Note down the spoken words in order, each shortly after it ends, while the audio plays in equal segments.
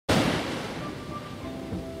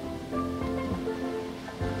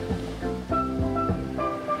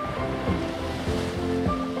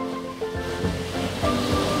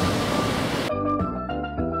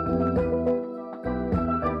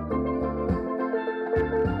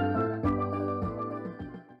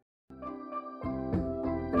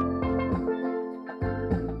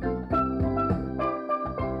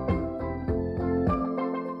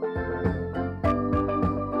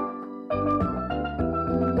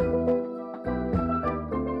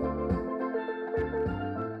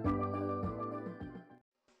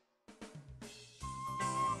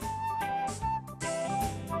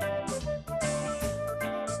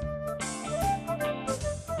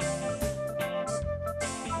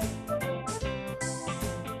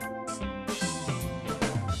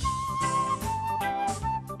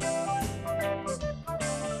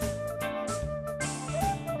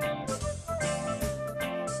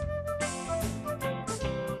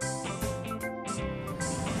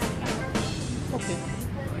Okay.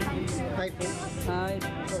 Hi, folks. Hi.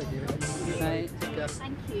 Sorry, David. Hi. Take care.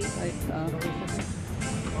 Thank you. Hi.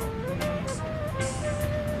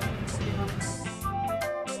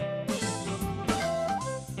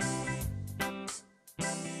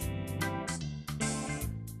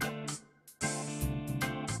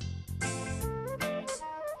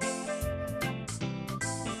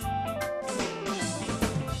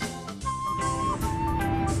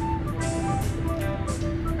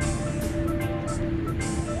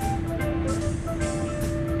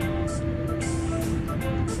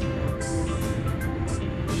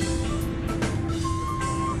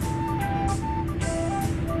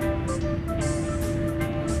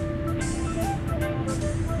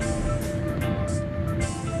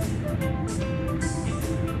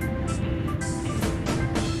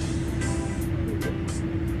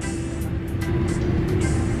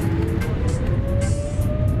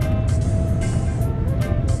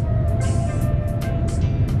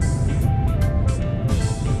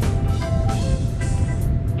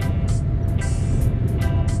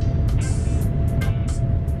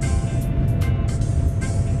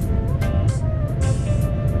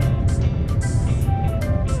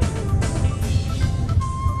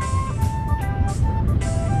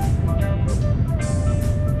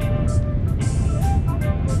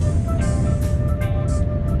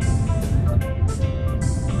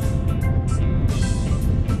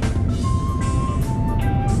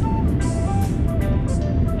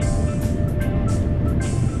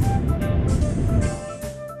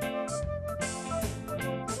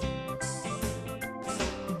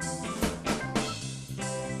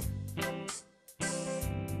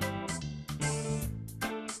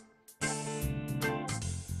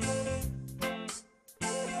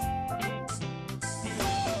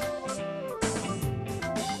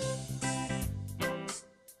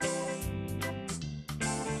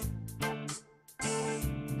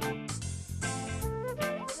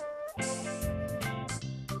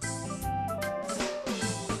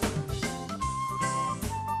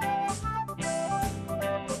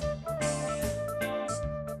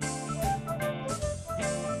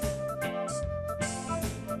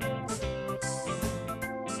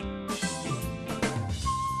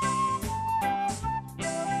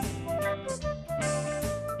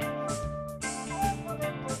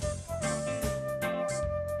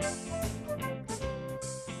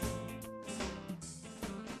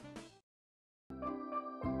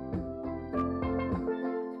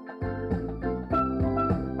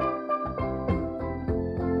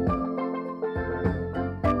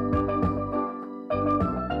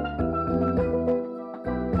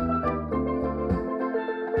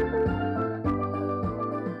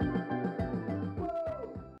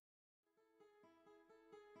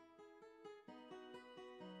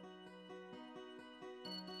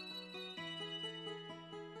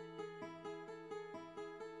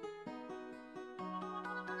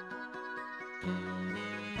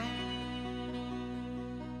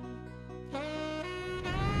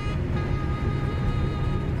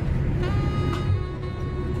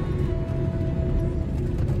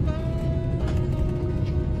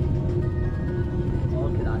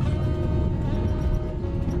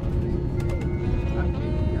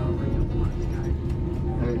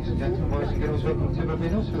 Ladies and gentlemen, boys and girls, welcome to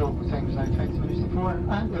Barbados with all times now 20 minutes to 4 and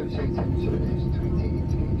outside temperature is 28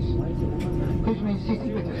 degrees. Please remain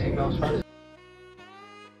seated with your seatbelts first.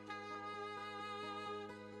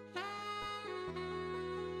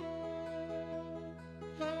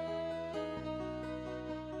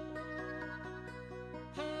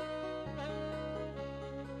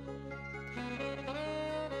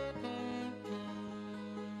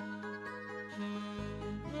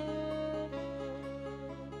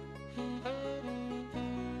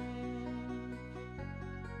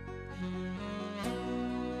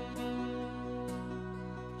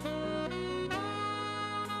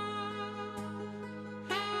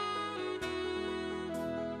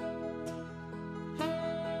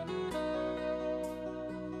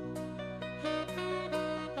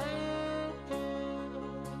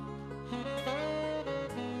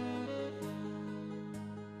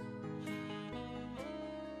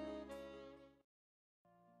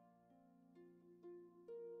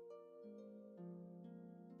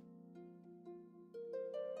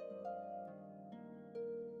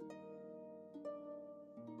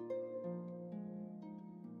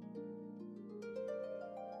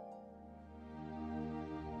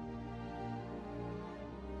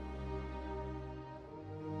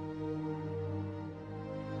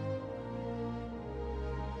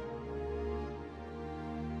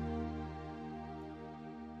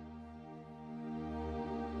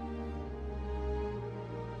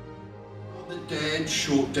 The dead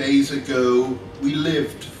short days ago, we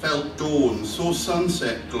lived, felt dawn, saw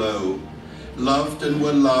sunset glow, loved and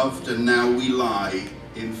were loved, and now we lie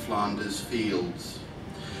in Flanders fields.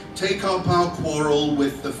 Take up our quarrel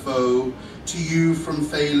with the foe, to you from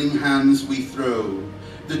failing hands we throw.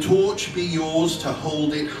 The torch be yours to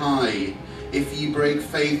hold it high, if ye break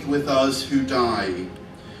faith with us who die.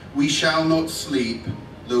 We shall not sleep,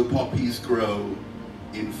 though poppies grow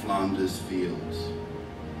in Flanders fields.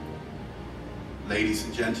 Ladies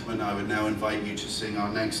and gentlemen, I would now invite you to sing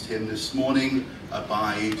our next hymn this morning,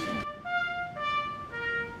 Abide.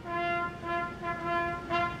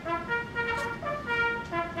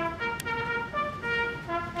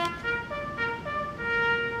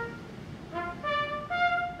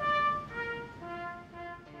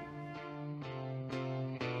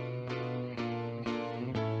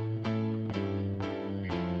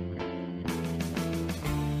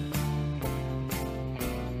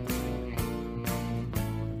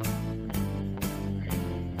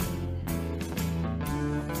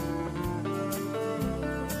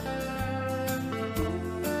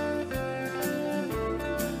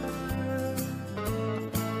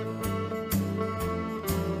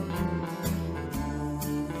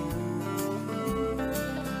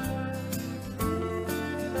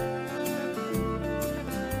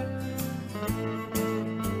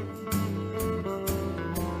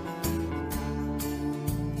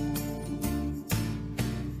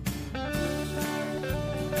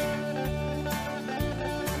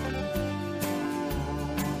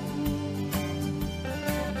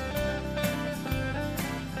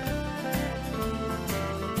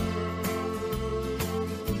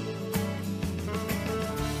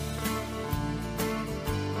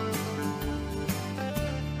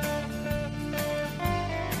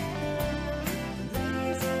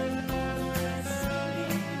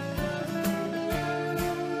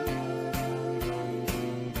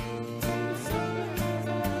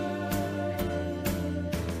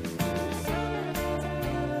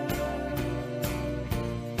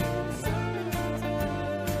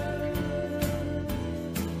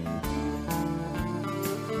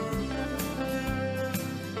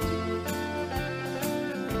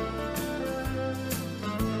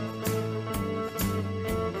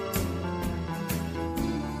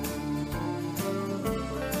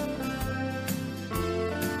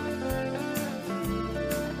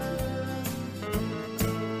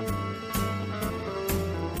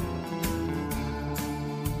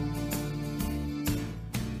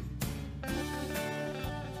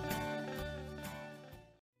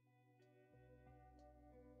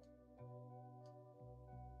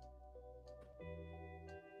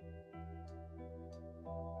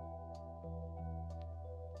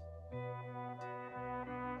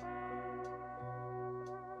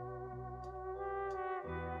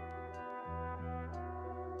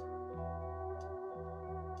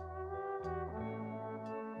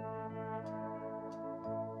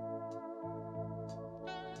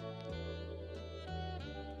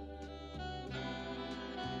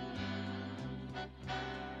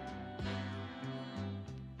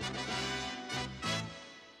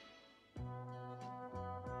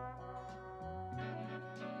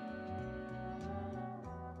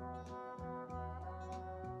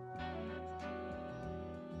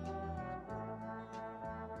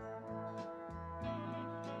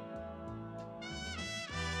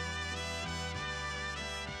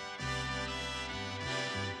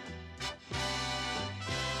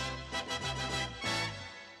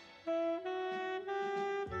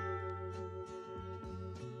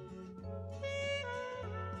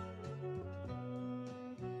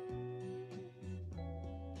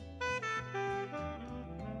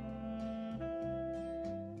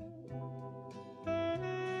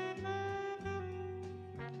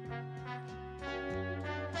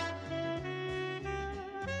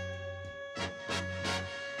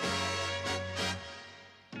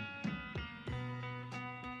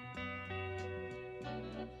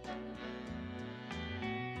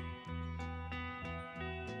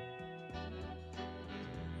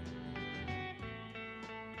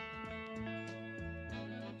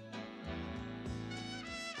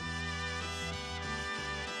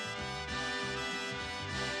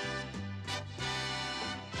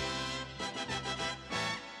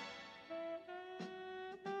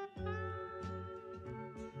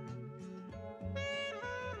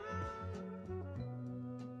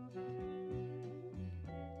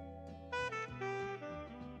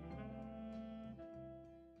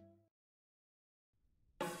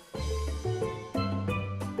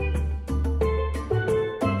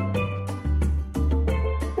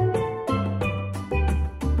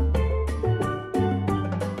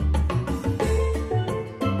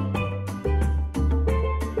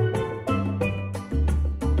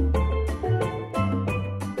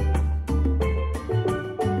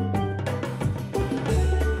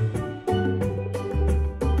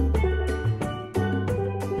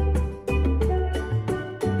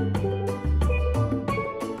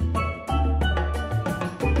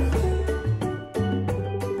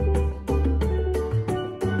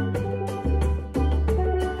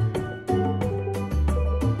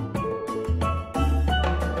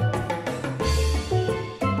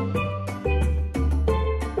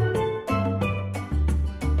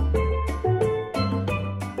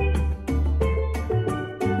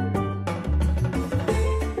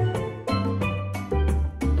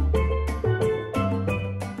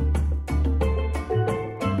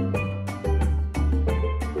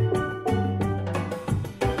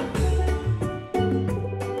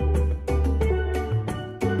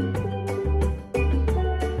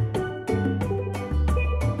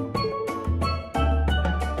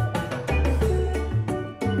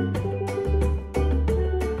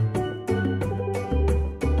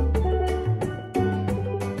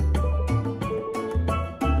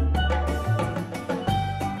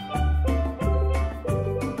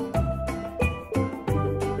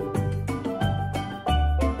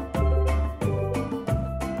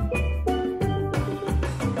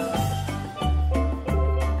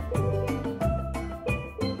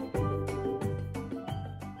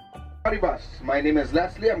 Party bus. My name is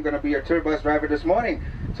Leslie. I'm gonna be your tour bus driver this morning.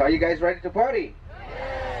 So are you guys ready to party?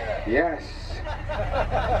 Yes.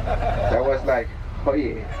 That was like, oh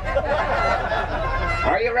yeah.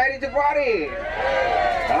 Are you ready to party?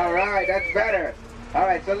 All right, that's better. All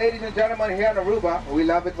right, so ladies and gentlemen, here in Aruba, we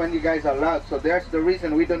love it when you guys are loud. So there's the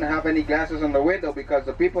reason we don't have any glasses on the window, because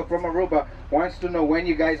the people from Aruba wants to know when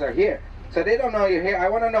you guys are here. So they don't know you're here. I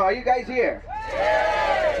want to know, are you guys here?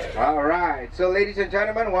 All right, so ladies and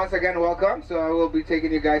gentlemen, once again, welcome. So I will be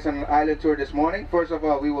taking you guys on an island tour this morning. First of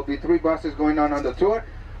all, we will be 3 buses going on the tour.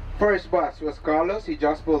 First bus was Carlos, he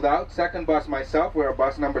just pulled out. Second bus, myself, we're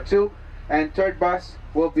bus number 2. And third bus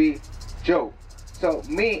will be Joe. So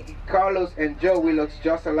me, Carlos, and Joe, we look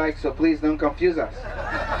just alike, so please don't confuse us.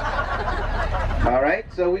 Alright,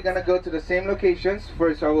 so we're gonna go to the same locations.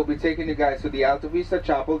 First, I will be taking you guys to the Alta Vista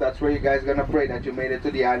Chapel. That's where you guys are gonna pray that you made it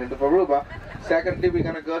to the island of Aruba. Secondly, we're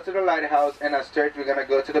gonna go to the lighthouse, and as third, we're gonna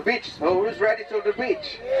go to the beach. So who's ready to the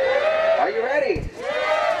beach? Are you ready?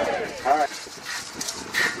 Alright.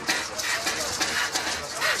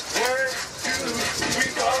 1, 2, 3,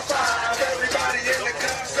 4, 5. Everybody in the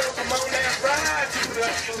car, so come on and ride to the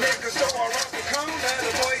liquor store around the corner.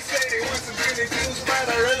 The boys say they want some Billy Goose, but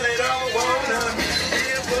I really don't wanna.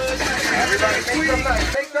 Everybody make some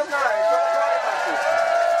noise, make some noise.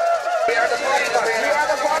 We are the party bus, we are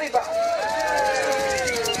the party bus.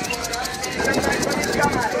 Everybody for these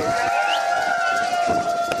guys.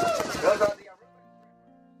 Those are the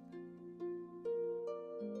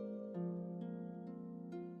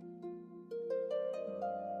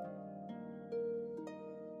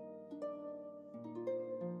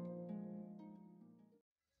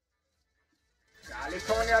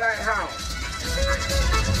California Lighthouse.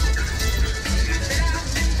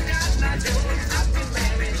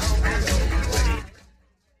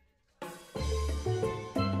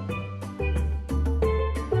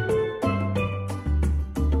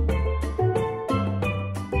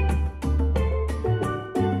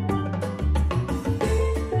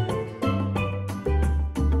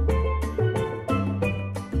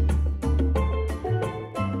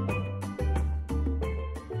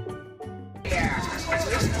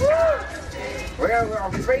 We're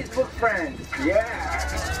our Facebook friends. Yeah.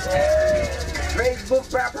 Facebook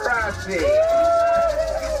paparazzi. Oh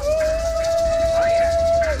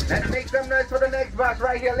yeah. Let's make some noise for the next bus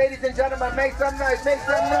right here. Ladies and gentlemen, make some noise, make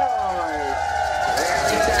some noise. There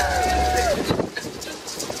we go.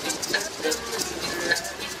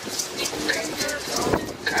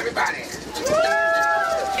 Everybody.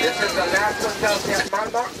 This is the last hotel in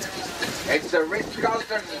Malmo. It's a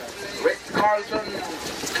Ritz-Carlton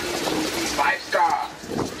 5-star.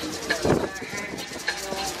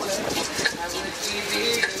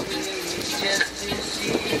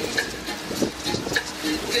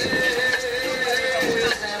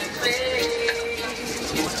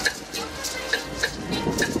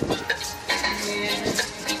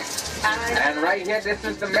 And right here, this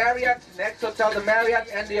is the Marriott. Next hotel, the Marriott,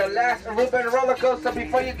 and your last Aruban roller coaster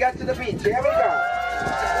before you get to the beach. Here we go.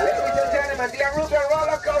 Ladies and gentlemen, the Aruban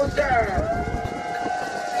roller coaster.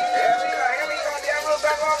 Here we go, the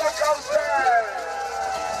Aruban roller coaster.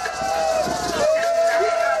 The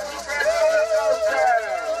Aruban roller coaster.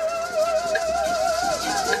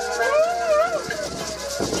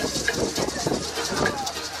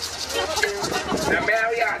 The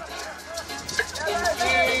Marriott.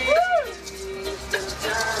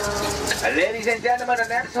 Ladies and gentlemen, the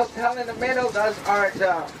next hotel in the middle, those are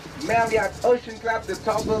the Marriott Ocean Club, the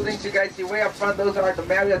tall buildings you guys see way up front. Those are the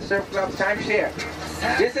Marriott Surf Club timeshare.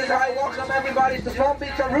 This is how I welcome everybody to Palm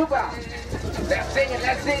Beach, Aruba. Let's sing it,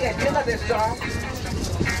 let's sing it. You know this song.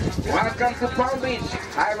 Welcome to Palm Beach,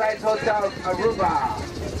 High-Rise Hotels, Aruba.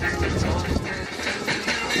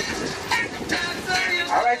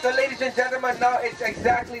 Alright, so ladies and gentlemen, now it's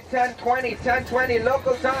exactly 10:20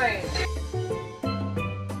 local time.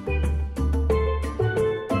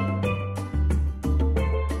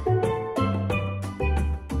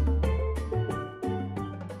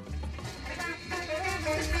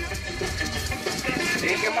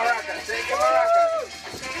 Take your maracas, take your maracas.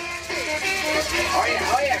 Oh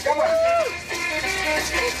yeah, come on.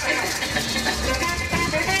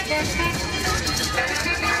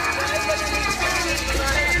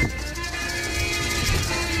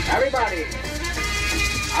 Everybody,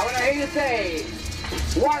 I want to hear you say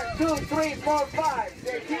 1, 2, 3, 4, 5.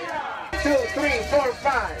 Tequila. 2, 3, 4,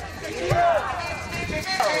 5.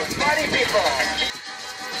 Oh, party people.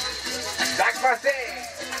 Back passe.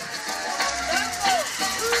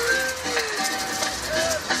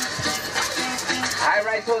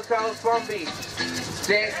 High-Rise Hotels, Palm Beach.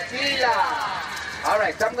 Tequila. All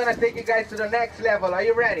right, so I'm gonna take you guys to the next level. Are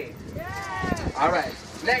you ready? Yeah. All right,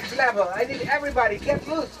 next level. I need everybody get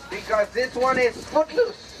loose because this one is foot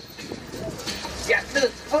loose. Get loose,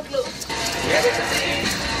 foot loose. Get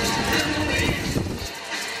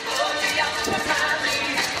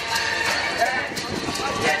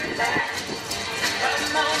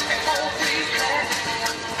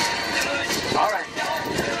All right.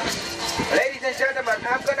 Ladies and gentlemen,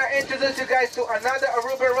 I'm going to introduce you guys to another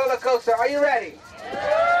Aruba roller coaster. Are you ready?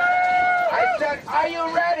 I said, are you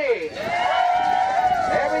ready?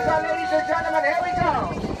 Here we go, ladies and gentlemen, here we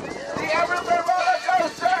go. The Aruba roller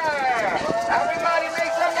coaster. Everybody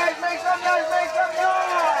make some noise, make some noise, make some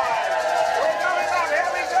noise. We're going up,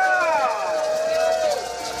 here we go.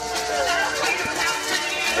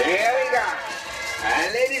 Here we go.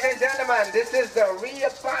 And ladies and gentlemen, this is the Ria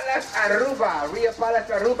Palace Aruba. Ria Palace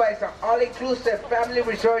Aruba is an all-inclusive family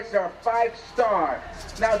resort. It's a 5-star.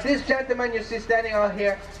 Now this gentleman you see standing out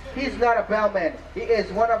here, he's not a bellman. He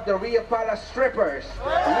is one of the Ria Palace strippers.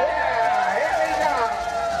 Yeah, here we go.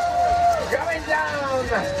 Going down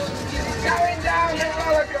the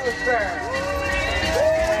roller coaster.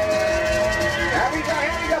 Here we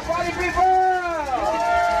go, party people.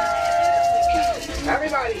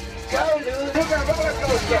 Everybody, go to the roller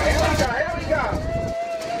coaster. Here we go.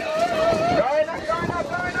 Going up, going up,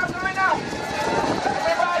 going up, going up.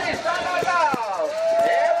 Everybody, stand up.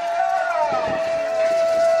 Here we go.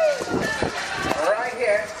 Right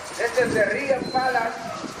here, this is the Ria Palace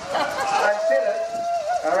Antilles.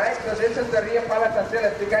 All right, so this is the Ria Palace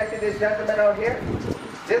Antilles. You guys see this gentleman out here?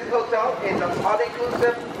 This hotel is an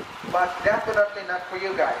all-inclusive, but definitely not for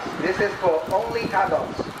you guys. This is for only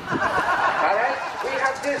adults. All right, we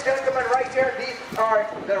have this gentleman right here. These are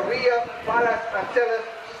the Ria Palace Antilles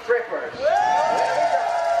strippers. There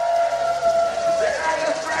are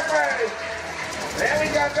the strippers. There we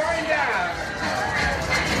go, going down.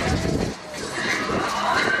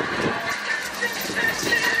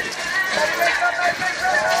 Make some noise, make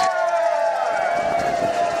some noise.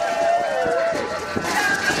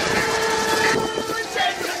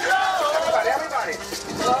 Everybody.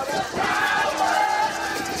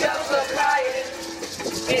 Just applying.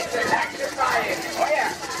 It's electrifying. Oh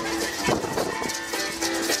yeah.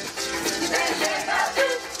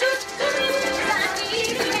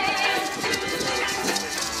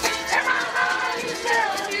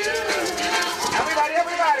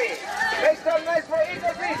 Everybody. Make some noise for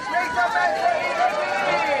Eagle Beach. Make some noise for Eagle Beach.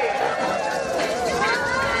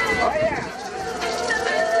 Oh yeah.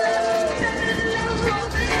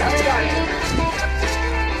 Everybody.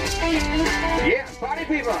 Yeah, party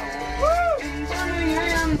people. Woo!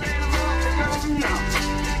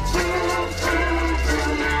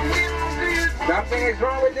 Something is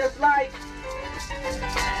wrong with this light.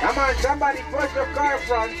 Come on, somebody push your car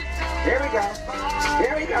front. Here we go.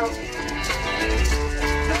 Here we go.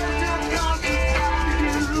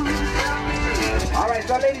 All right,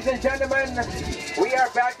 so ladies and gentlemen, we are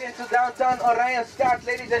back into downtown Orion Scott.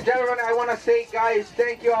 Ladies and gentlemen, I want to say, guys,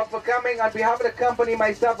 thank you all for coming. On behalf of the company,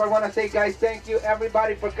 myself, I want to say, guys, thank you,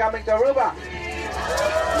 everybody, for coming to Aruba.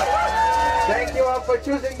 Thank you all for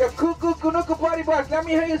choosing the Kuku Kunuku Party Bus. Let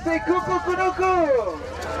me hear you say Kuku Kunuku.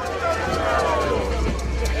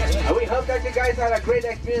 We hope that you guys had a great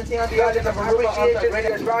experience here on the island of Aruba. Appreciation to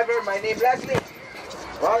your driver. My name is Leslie.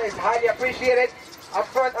 Well, it's highly appreciated. Up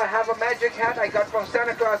front, I have a magic hat I got from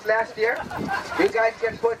Santa Claus last year. You guys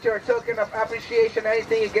can put your token of appreciation.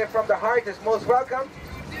 Anything you get from the heart is most welcome.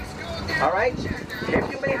 All right? If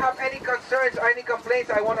you may have any concerns or any complaints,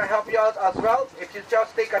 I want to help you out as well. If you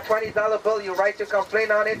just take a $20 bill, you write your complaint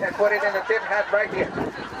on it and put it in the tip hat right here.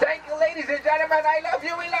 Thank you, ladies and gentlemen. I love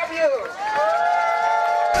you. We love you.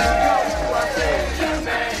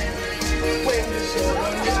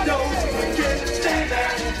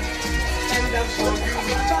 And I'm sure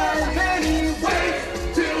you found many ways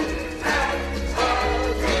to have a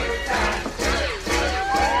good time.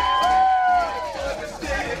 For the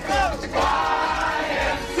sake of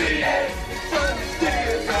YMCA, for the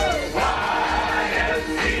sake of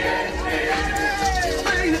YMCA.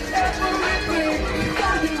 Bring everything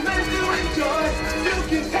for you men to enjoy. You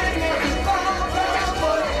can hang out with all the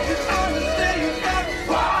boys. It's on the stage of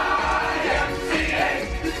YMCA.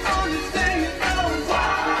 It's on the stage of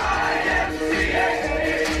YMCA.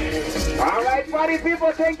 All right, party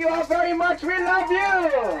people, thank you all very much. We love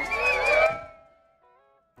you.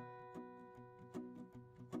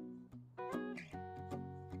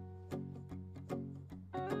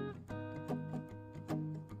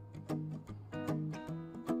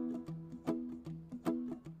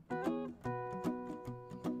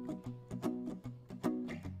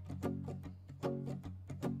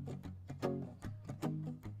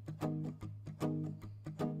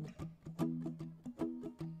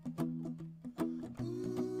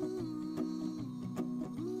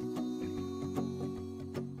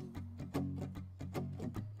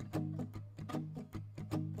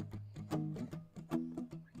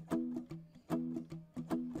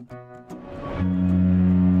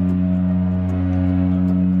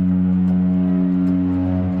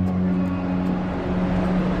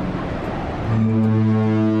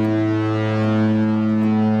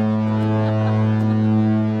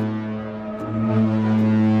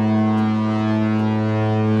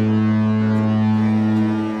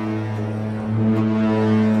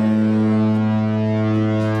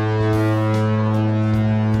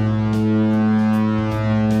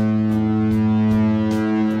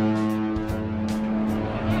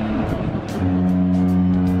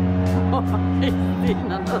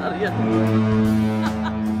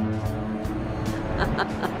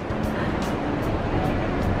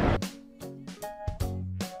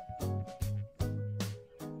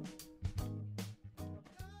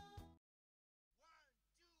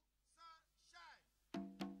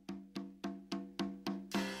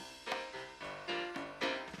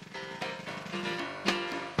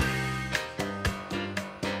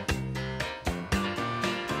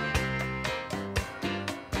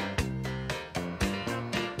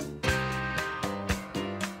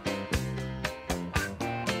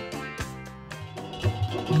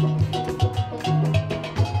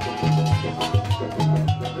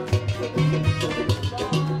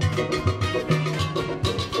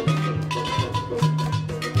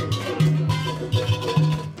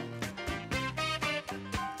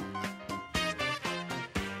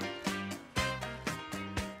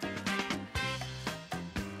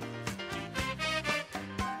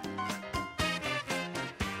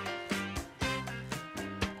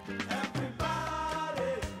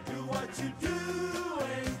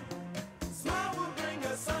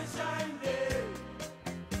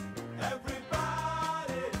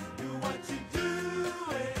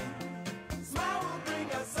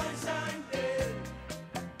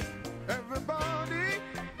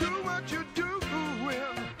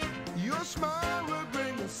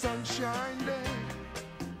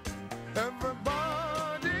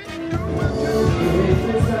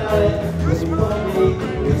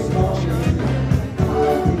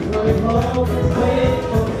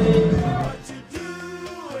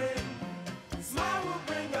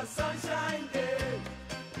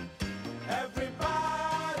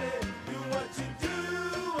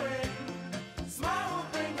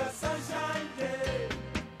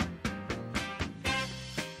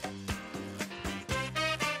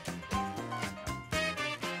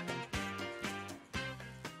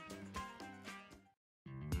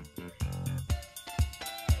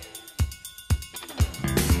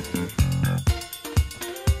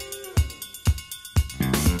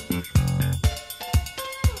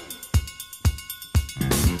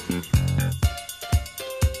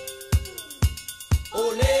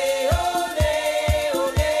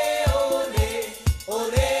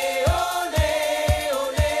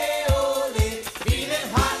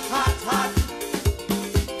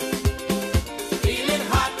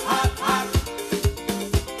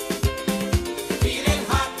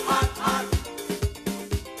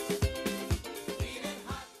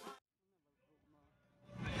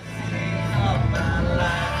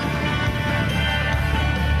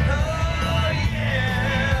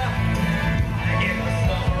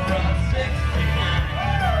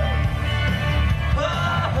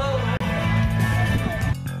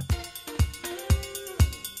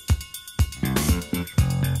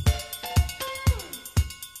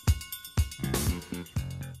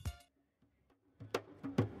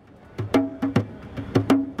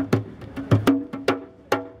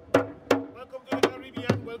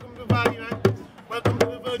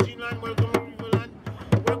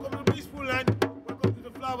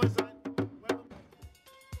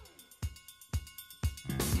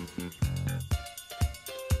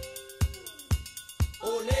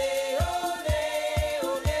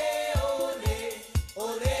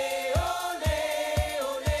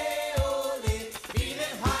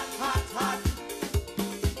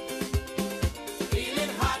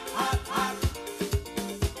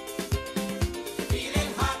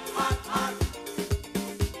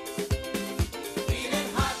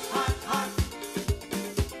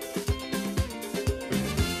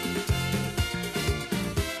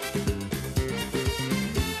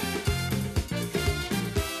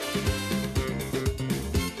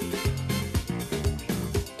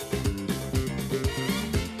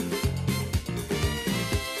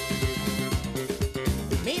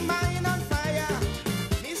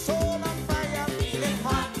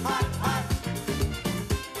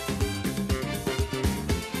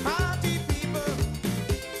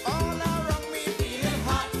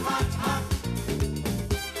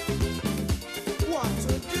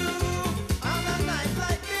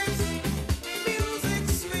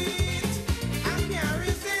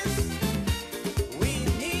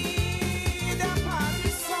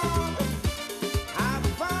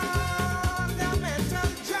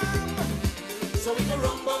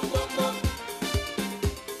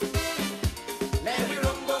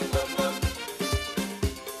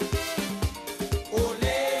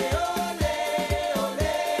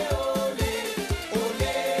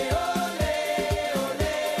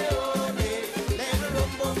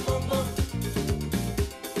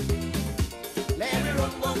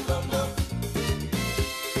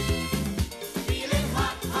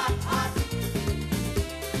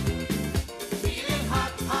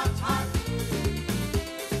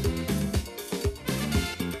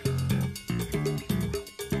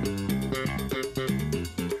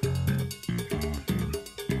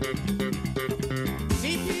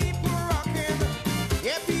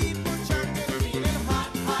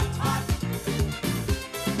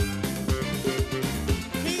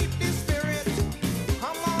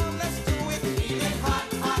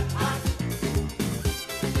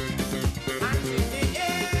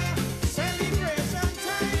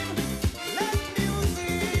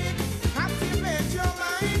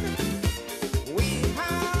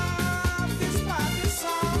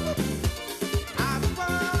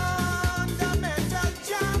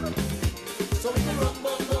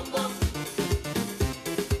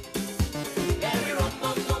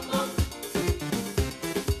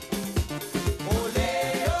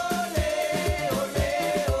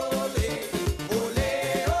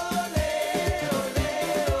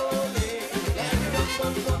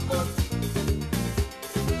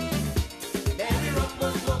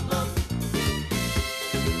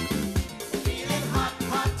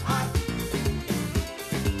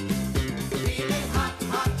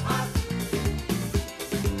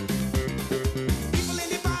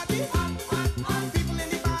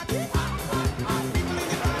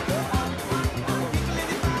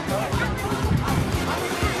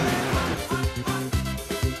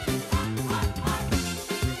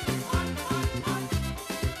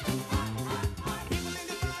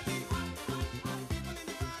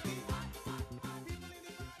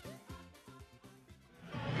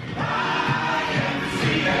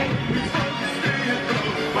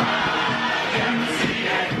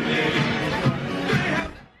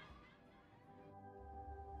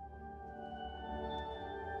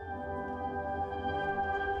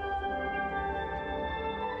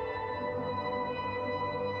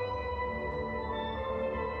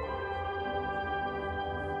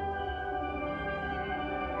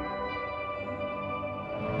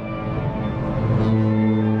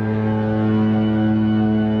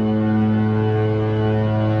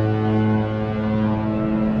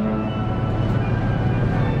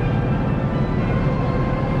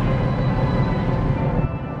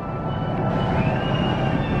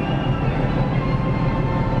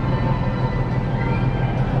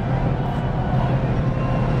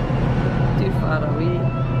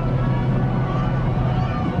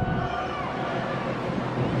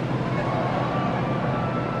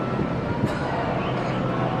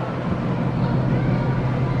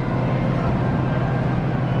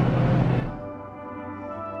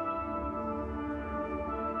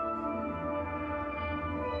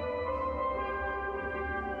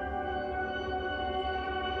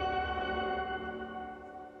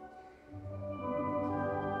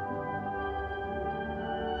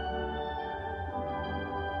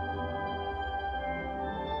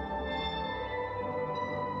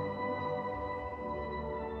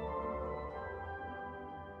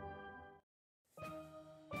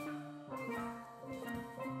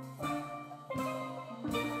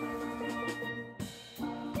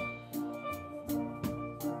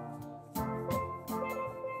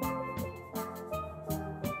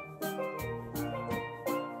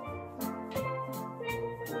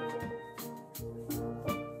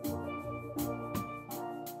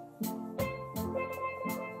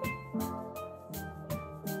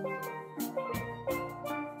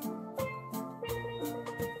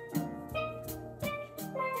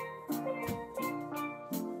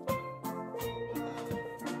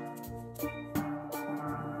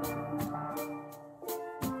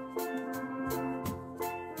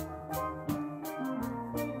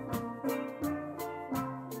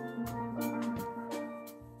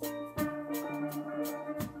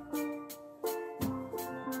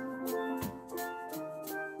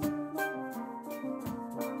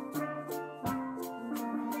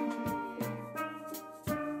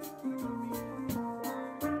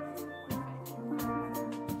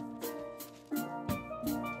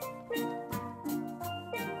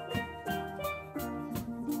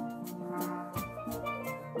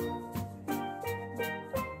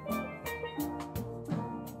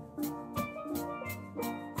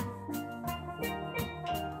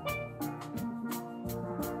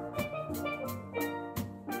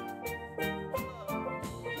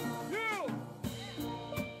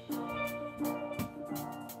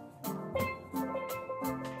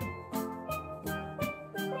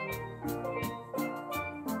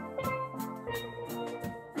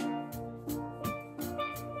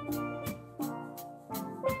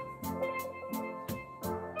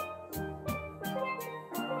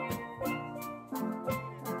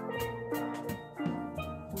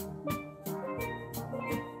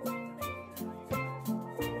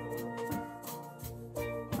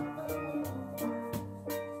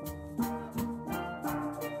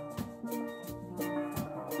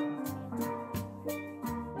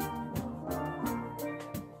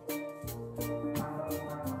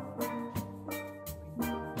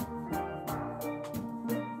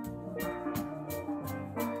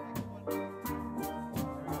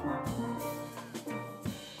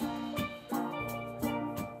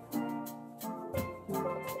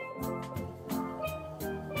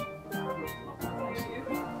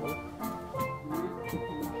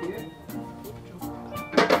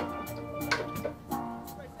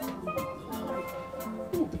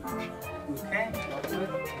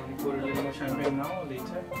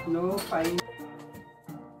 fine.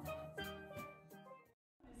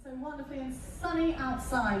 It's so wonderfully and sunny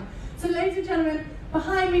outside. So ladies and gentlemen,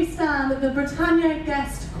 behind me stand the Britannia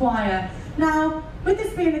Guest Choir. Now, with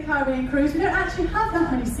this being the Caribbean cruise, we don't actually have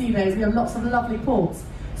that many sea days. We have lots of lovely ports.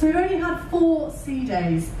 So we've only had 4 sea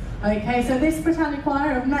days. Okay, so this Britannia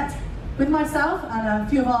Choir have met with myself and a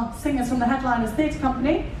few of our singers from the Headliners Theatre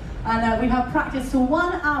Company, and we have practiced for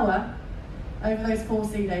 1 hour over those 4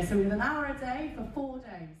 sea days. So we did an hour a day for 4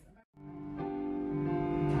 days.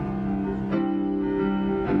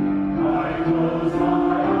 I close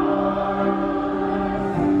my eyes,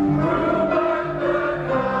 through back the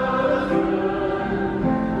curtain,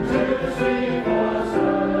 to see for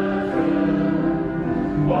certain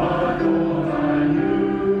what goes I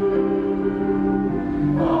knew,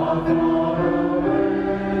 far, far away.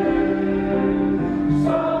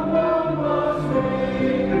 Someone was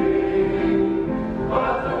weeping,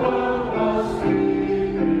 but the world was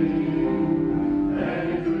sleeping.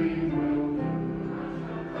 Any dream will do.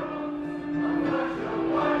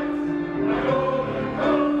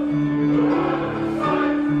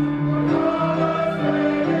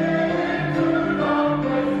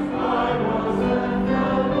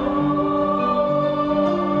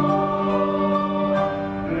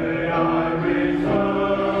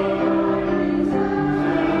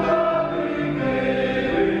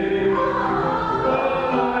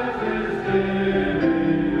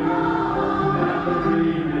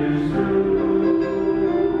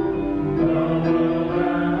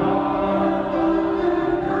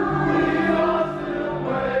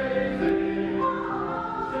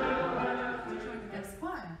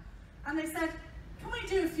 And they said, can we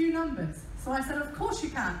do a few numbers? So I said, of course you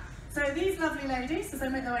can. So these lovely ladies, as they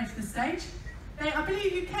make their way to the stage, I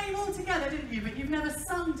believe you came all together, didn't you? But you've never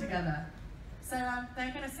sung together. So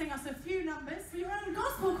they're going to sing us a few numbers for your own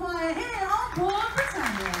gospel choir here on P&O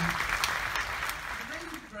Britannia. The name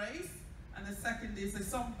is Grace, and the second is a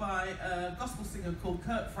song by a gospel singer called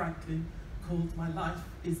Kurt Franklin called My Life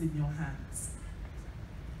Is in Your Hands.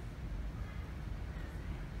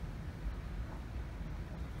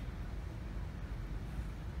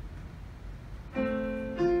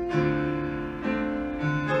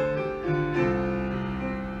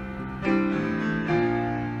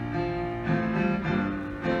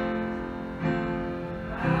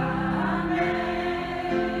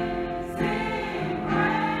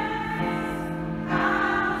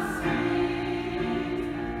 How sweet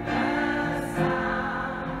the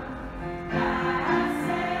sound.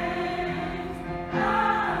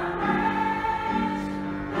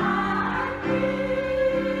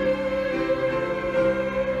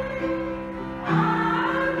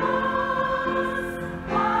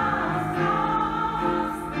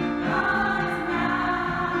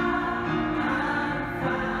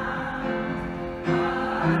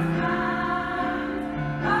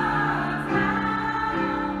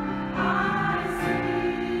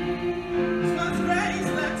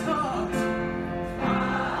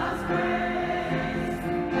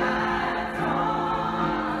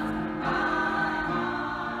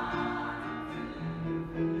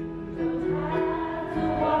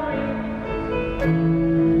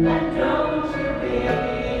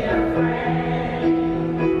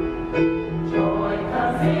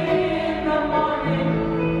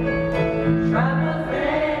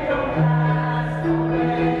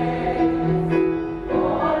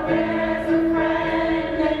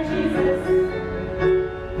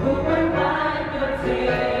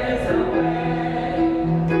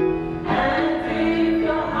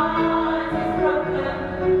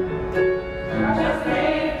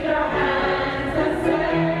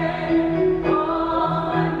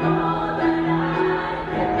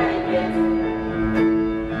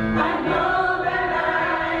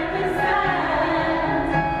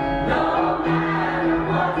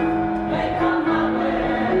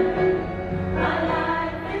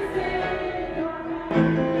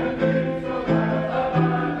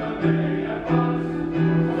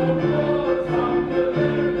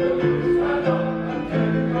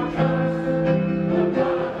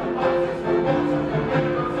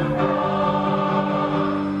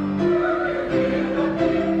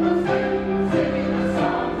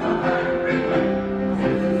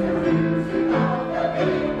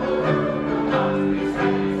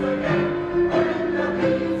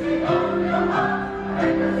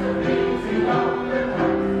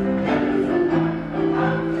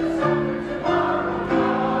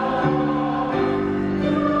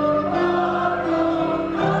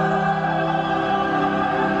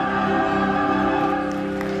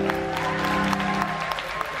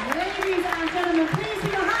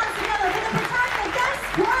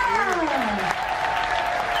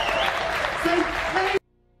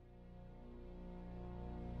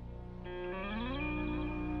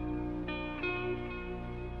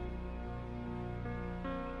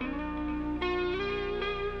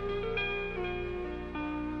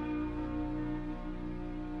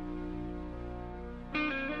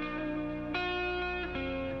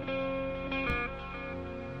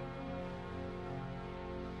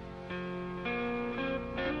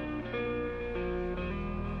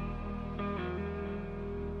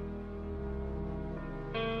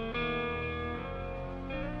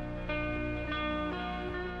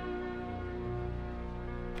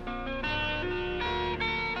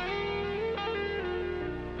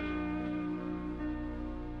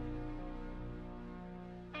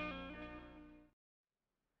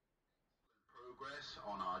 progress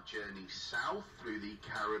on our journey south through the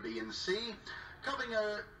Caribbean Sea,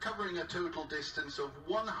 covering a total distance of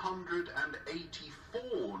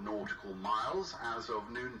 184 nautical miles as of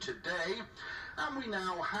noon today, and we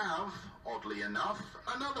now have, oddly enough,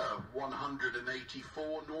 another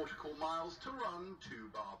 184 nautical miles to run to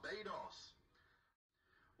Barbados.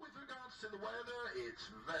 With regards to the weather, it's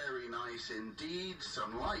very nice indeed.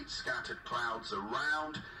 Some light scattered clouds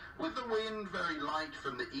around, with the wind very light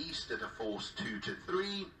from the east at a force 2 to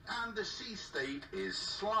 3, and the sea state is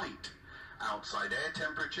slight. Outside air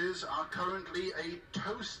temperatures are currently a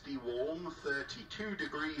toasty warm 32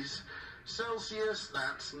 degrees Celsius,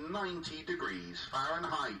 that's 90 degrees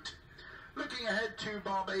Fahrenheit. Looking ahead to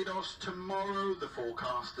Barbados tomorrow, the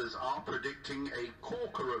forecasters are predicting a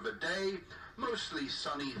corker of a day, mostly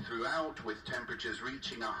sunny throughout, with temperatures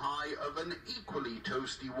reaching a high of an equally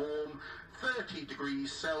toasty warm 30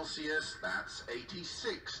 degrees Celsius, that's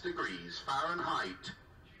 86 degrees Fahrenheit.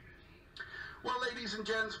 Well, ladies and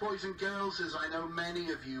gents, boys and girls, as I know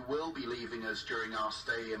many of you will be leaving us during our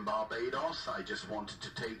stay in Barbados, I just wanted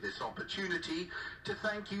to take this opportunity to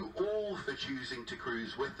thank you all for choosing to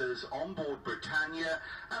cruise with us on board Britannia,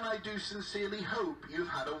 and I do sincerely hope you've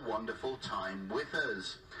had a wonderful time with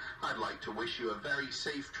us. I'd like to wish you a very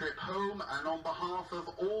safe trip home, and on behalf of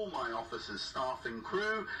all my officers, staff and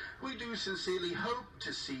crew, we do sincerely hope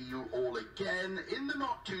to see you all again in the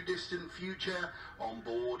not too distant future on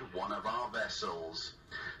board one of our vessels.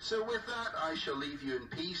 So with that, I shall leave you in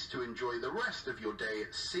peace to enjoy the rest of your day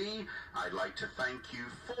at sea. I'd like to thank you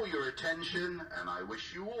for your attention, and I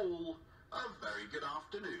wish you all a very good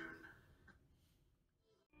afternoon.